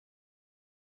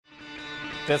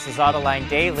This is Autoline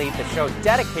Daily, the show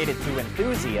dedicated to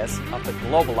enthusiasts of the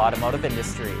global automotive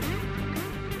industry.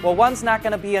 Well, one's not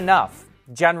going to be enough.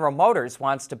 General Motors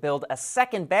wants to build a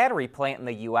second battery plant in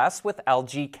the U.S. with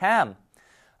LG Chem.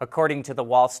 According to the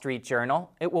Wall Street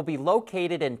Journal, it will be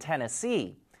located in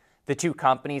Tennessee. The two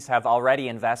companies have already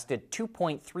invested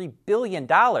 $2.3 billion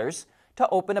to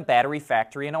open a battery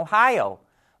factory in Ohio.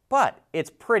 But it's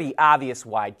pretty obvious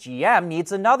why GM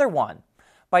needs another one.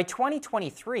 By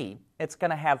 2023, it's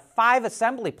going to have 5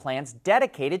 assembly plants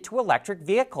dedicated to electric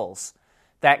vehicles.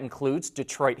 That includes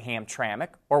Detroit-Hamtramck,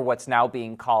 or what's now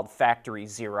being called Factory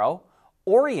Zero,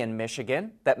 Orion,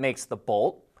 Michigan, that makes the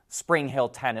Bolt, Spring Hill,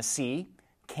 Tennessee,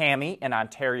 CAMI in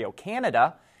Ontario,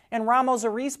 Canada, and Ramos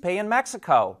Arizpe in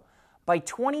Mexico. By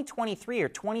 2023 or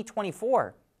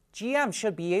 2024, GM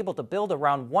should be able to build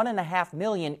around 1.5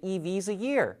 million EVs a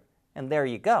year. And there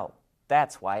you go.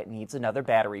 That's why it needs another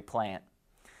battery plant.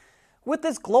 With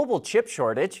this global chip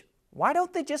shortage, why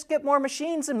don't they just get more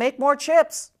machines and make more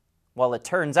chips? Well, it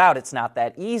turns out it's not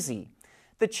that easy.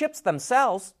 The chips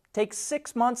themselves take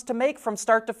 6 months to make from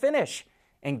start to finish,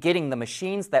 and getting the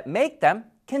machines that make them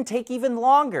can take even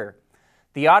longer.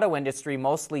 The auto industry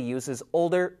mostly uses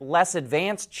older, less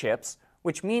advanced chips,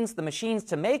 which means the machines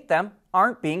to make them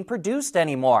aren't being produced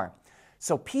anymore.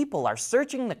 So people are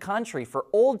searching the country for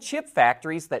old chip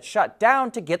factories that shut down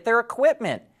to get their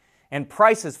equipment. And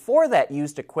prices for that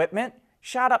used equipment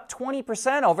shot up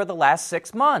 20% over the last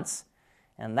 6 months.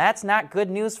 And that's not good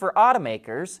news for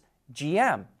automakers.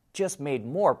 GM just made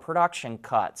more production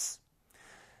cuts.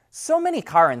 So many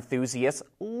car enthusiasts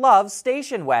love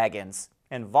station wagons,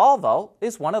 and Volvo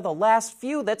is one of the last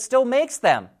few that still makes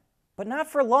them. But not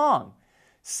for long.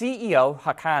 CEO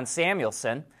Håkan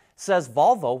Samuelsson says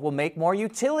Volvo will make more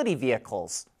utility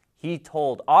vehicles. He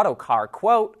told Autocar,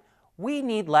 quote, "We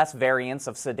need less variants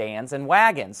of sedans and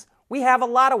wagons. We have a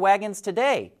lot of wagons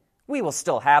today. We will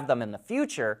still have them in the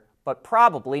future, but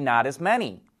probably not as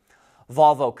many."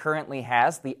 Volvo currently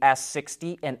has the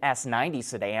S60 and S90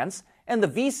 sedans and the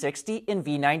V60 and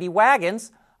V90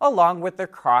 wagons, along with their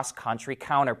cross-country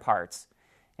counterparts.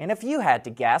 And if you had to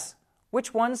guess,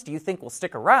 which ones do you think will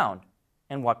stick around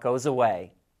and what goes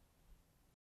away?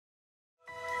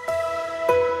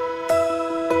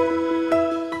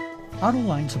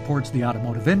 Autoline supports the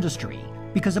automotive industry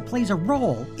because it plays a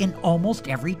role in almost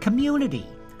every community.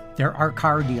 There are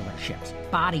car dealerships,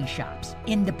 body shops,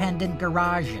 independent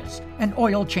garages, and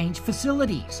oil change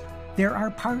facilities. There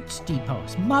are parts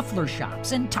depots, muffler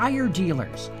shops, and tire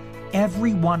dealers.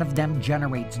 Every one of them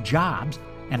generates jobs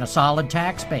and a solid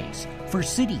tax base for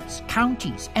cities,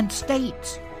 counties, and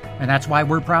states. And that's why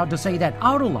we're proud to say that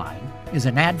Autoline is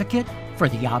an advocate for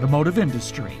the automotive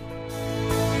industry.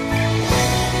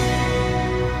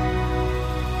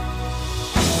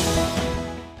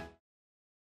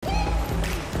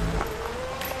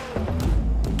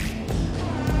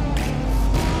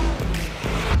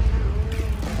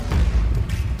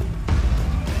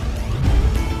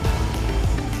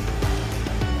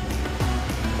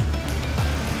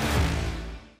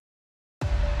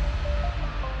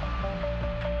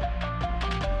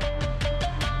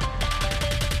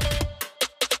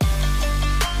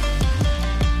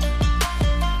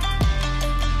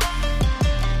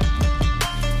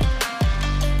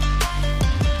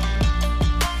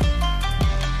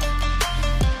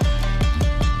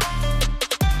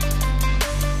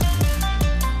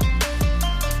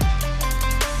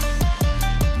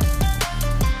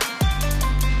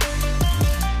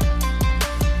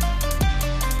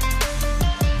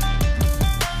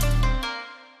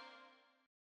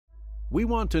 We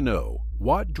want to know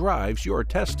what drives your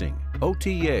testing.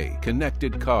 OTA,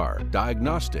 connected car,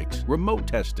 diagnostics, remote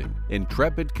testing.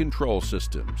 Intrepid Control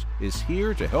Systems is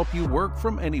here to help you work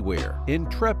from anywhere.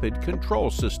 Intrepid Control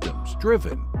Systems,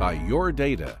 driven by your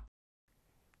data.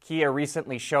 Kia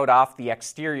recently showed off the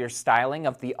exterior styling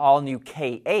of the all-new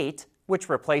K8, which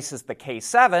replaces the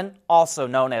K7, also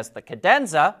known as the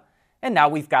Cadenza, and now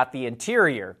we've got the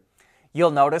interior.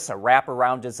 You'll notice a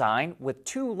wraparound design with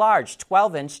 2 large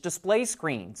 12-inch display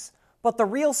screens. But the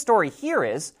real story here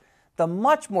is the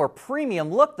much more premium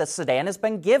look the sedan has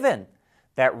been given.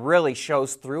 That really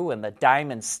shows through in the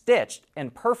diamond-stitched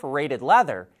and perforated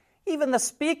leather. Even the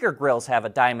speaker grills have a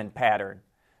diamond pattern.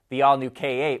 The all-new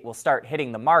K8 will start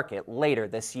hitting the market later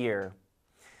this year.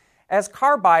 As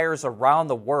car buyers around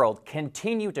the world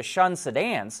continue to shun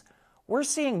sedans, we're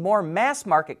seeing more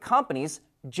mass-market companies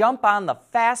jump on the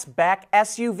fastback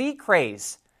SUV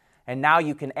craze. And now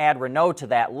you can add Renault to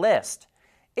that list.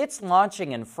 It's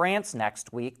launching in France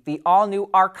next week the all-new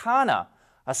Arkana,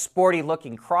 a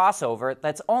sporty-looking crossover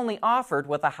that's only offered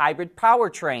with a hybrid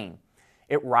powertrain.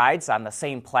 It rides on the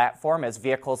same platform as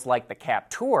vehicles like the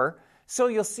Captur, so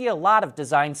you'll see a lot of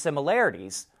design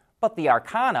similarities, but the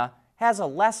Arkana has a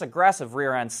less aggressive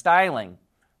rear-end styling.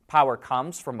 Power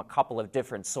comes from a couple of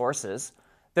different sources.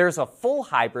 There's a full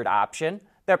hybrid option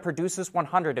that produces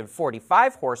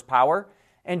 145 horsepower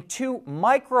and two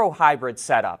micro-hybrid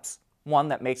setups, one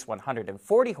that makes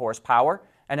 140 horsepower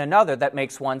and another that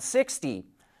makes 160.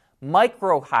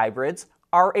 Micro-hybrids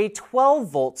are a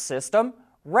 12-volt system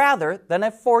rather than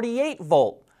a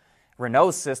 48-volt.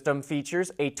 Renault's system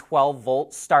features a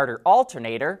 12-volt starter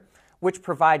alternator, which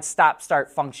provides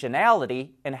stop-start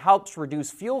functionality and helps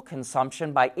reduce fuel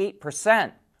consumption by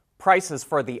 8%. Prices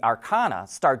for the Arkana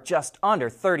start just under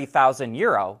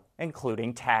 €30,000,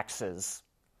 including taxes.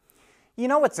 You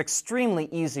know, it's extremely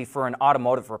easy for an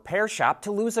automotive repair shop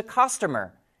to lose a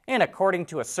customer. And according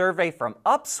to a survey from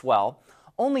Upswell,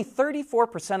 only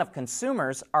 34% of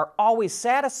consumers are always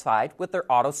satisfied with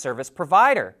their auto service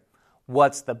provider.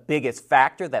 What's the biggest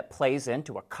factor that plays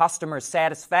into a customer's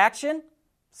satisfaction?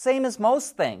 Same as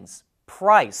most things,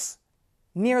 price.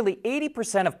 Nearly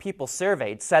 80% of people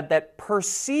surveyed said that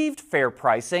perceived fair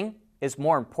pricing is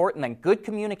more important than good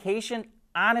communication,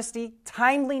 honesty,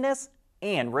 timeliness,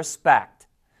 and respect.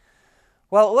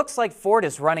 Well, it looks like Ford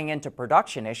is running into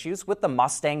production issues with the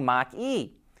Mustang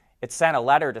Mach-E. It sent a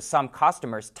letter to some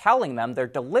customers telling them their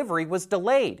delivery was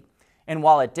delayed. And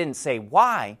while it didn't say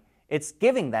why, it's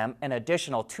giving them an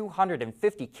additional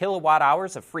 250 kilowatt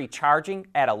hours of free charging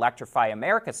at Electrify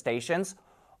America stations,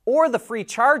 or the free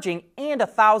charging and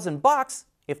 $1,000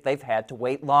 if they've had to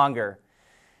wait longer.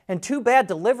 And too bad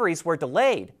deliveries were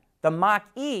delayed. The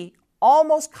Mach-E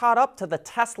almost caught up to the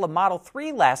Tesla Model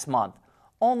 3 last month,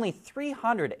 only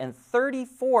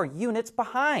 334 units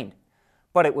behind.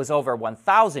 But it was over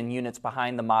 1,000 units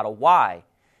behind the Model Y.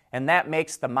 And that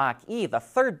makes the Mach-E the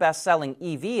third best-selling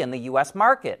EV in the U.S.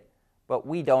 market. But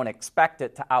we don't expect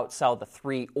it to outsell the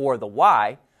 3 or the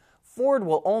Y. Ford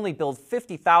will only build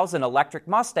 50,000 electric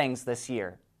Mustangs this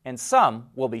year, and some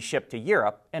will be shipped to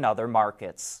Europe and other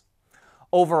markets.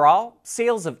 Overall,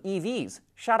 sales of EVs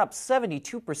shot up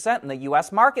 72% in the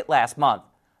U.S. market last month,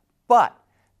 but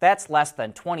that's less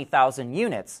than 20,000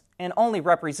 units and only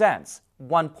represents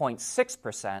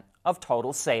 1.6% of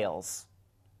total sales.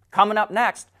 Coming up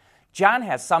next, John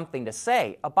has something to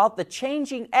say about the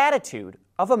changing attitude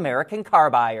of American car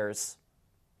buyers.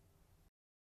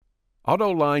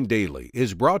 AutoLine Daily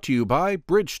is brought to you by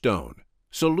Bridgestone,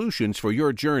 solutions for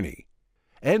your journey,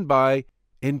 and by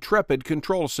Intrepid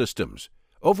Control Systems,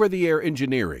 over-the-air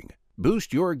engineering.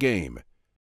 Boost your game.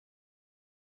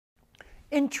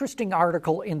 Interesting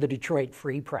article in the Detroit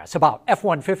Free Press about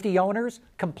F-150 owners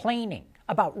complaining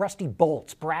about rusty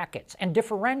bolts, brackets, and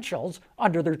differentials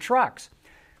under their trucks.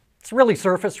 It's really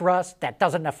surface rust that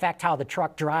doesn't affect how the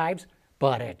truck drives,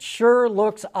 but it sure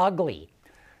looks ugly.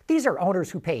 These are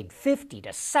owners who paid $50,000 to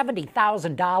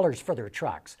 $70,000 for their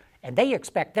trucks, and they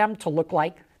expect them to look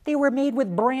like they were made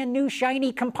with brand new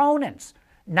shiny components,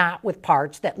 not with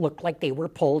parts that look like they were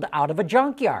pulled out of a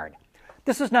junkyard.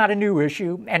 This is not a new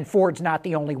issue, and Ford's not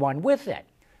the only one with it.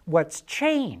 What's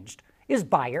changed is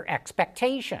buyer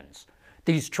expectations.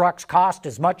 These trucks cost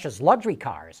as much as luxury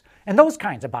cars, and those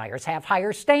kinds of buyers have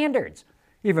higher standards,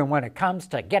 even when it comes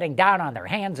to getting down on their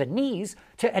hands and knees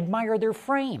to admire their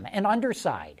frame and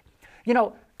underside. You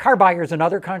know, car buyers in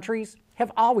other countries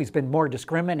have always been more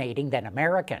discriminating than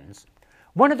Americans.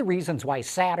 One of the reasons why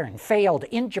Saturn failed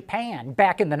in Japan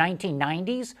back in the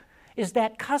 1990s is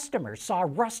that customers saw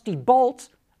rusty bolts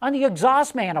on the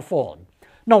exhaust manifold.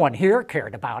 No one here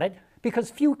cared about it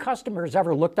because few customers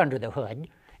ever looked under the hood,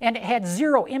 and it had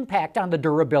zero impact on the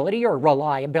durability or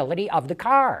reliability of the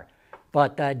car.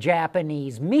 But the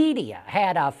Japanese media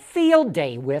had a field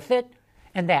day with it,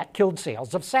 and that killed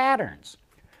sales of Saturns.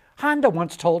 Honda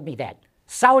once told me that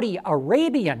Saudi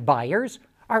Arabian buyers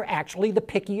are actually the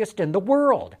pickiest in the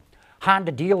world.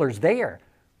 Honda dealers there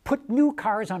put new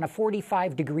cars on a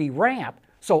 45-degree ramp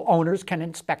so owners can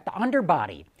inspect the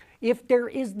underbody. If there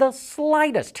is the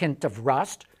slightest hint of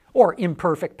rust or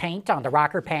imperfect paint on the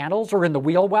rocker panels or in the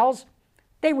wheel wells,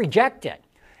 they reject it.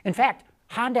 In fact,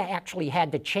 Honda actually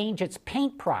had to change its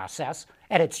paint process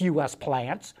at its U.S.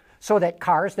 plants so that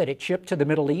cars that it shipped to the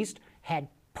Middle East had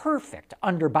perfect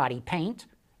underbody paint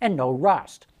and no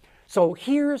rust. So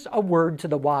here's a word to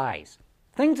the wise.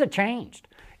 Things have changed.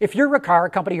 If you're a car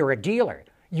company or a dealer,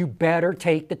 you better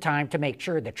take the time to make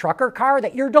sure the truck or car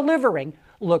that you're delivering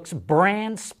looks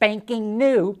brand spanking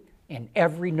new in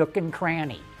every nook and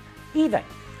cranny, even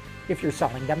if you're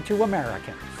selling them to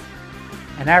Americans.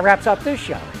 And that wraps up this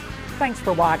show. Thanks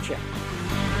for watching.